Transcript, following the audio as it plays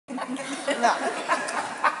No.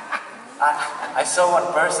 I saw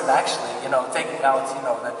one person actually, you know, taking out, you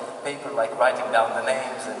know, the paper, like writing down the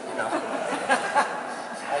names and, you know.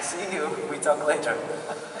 I see you. We talk later.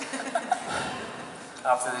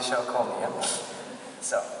 After the show, call me, yeah?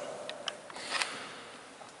 So.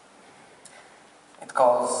 It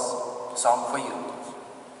calls Song for You.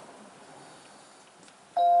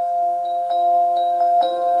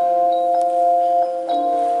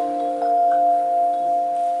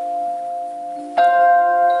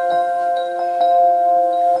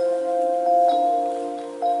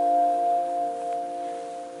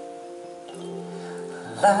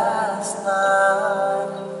 Last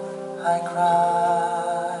night I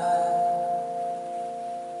cried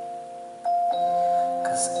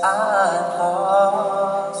 'cause I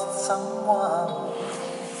lost someone,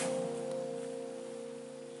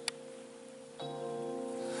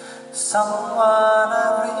 someone I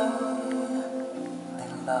really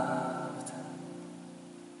loved.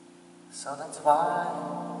 So that's why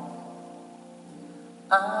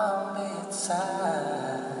I'm a bit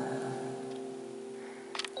sad.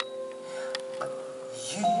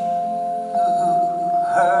 You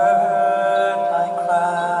heard my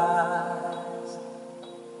cries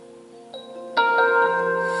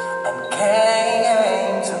and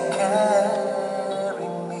came to carry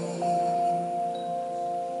me.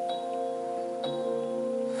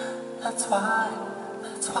 That's why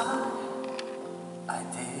I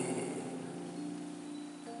did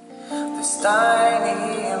this tiny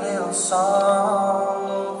little song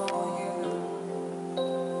for you.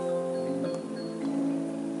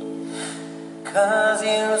 'Cause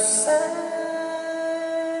you sent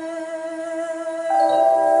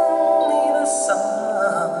me the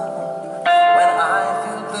sun when I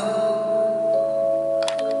feel blue.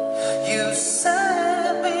 You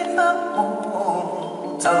sent me the moon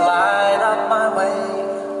to light up my way.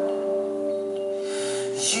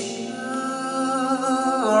 You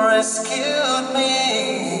rescued me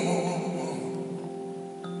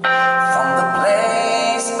from the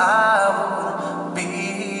place I would be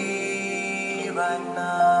right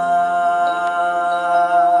now.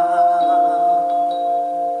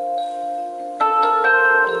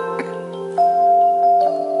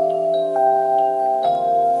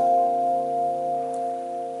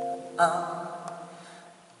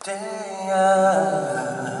 Day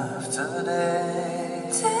after day,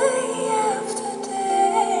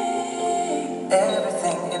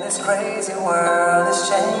 everything in this crazy world is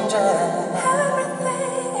changing.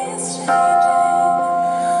 Everything is changing,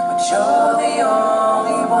 but you're the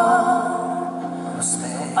only one who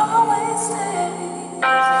stays. always stays.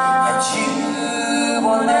 And you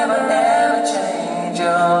will never ever change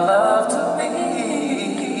your love to me.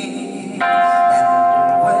 And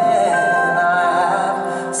when I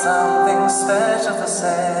have something special to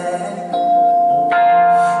say,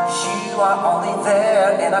 you are only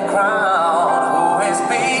there in a crowd who is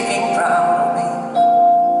being proud of me.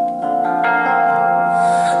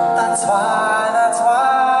 That's why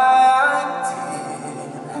I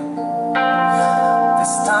did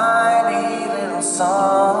this tiny little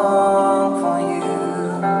song for you.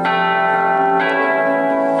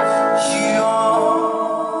 You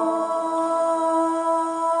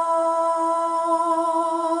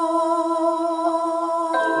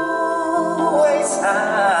always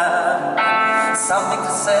have something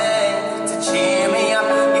to say to cheer me up.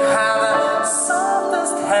 You have the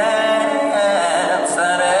softest hands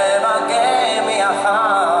that ever gave me a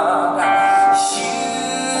hug.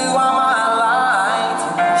 You are my light,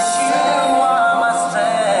 you are my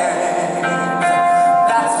strength.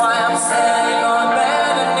 That's why I'm standing on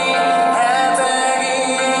bended knee and begging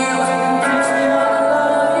you to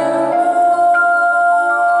love you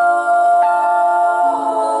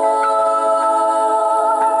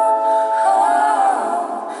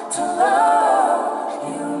To love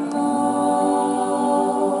you more.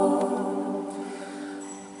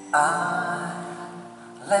 I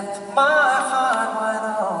left my heart wide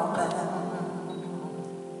open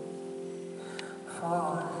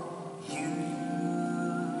for you,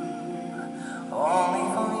 only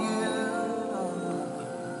for you.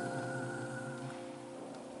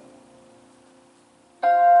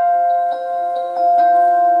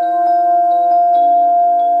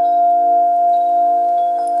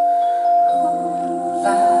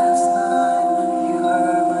 Last night you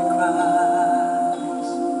heard my cries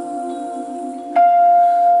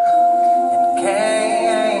and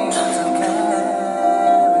came to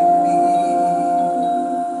carry me.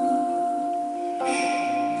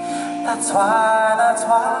 That's why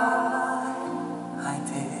I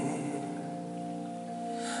did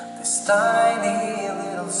this tiny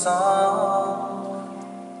little song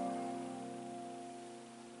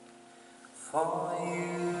for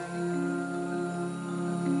you,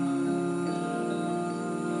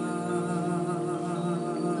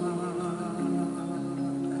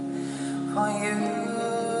 for you.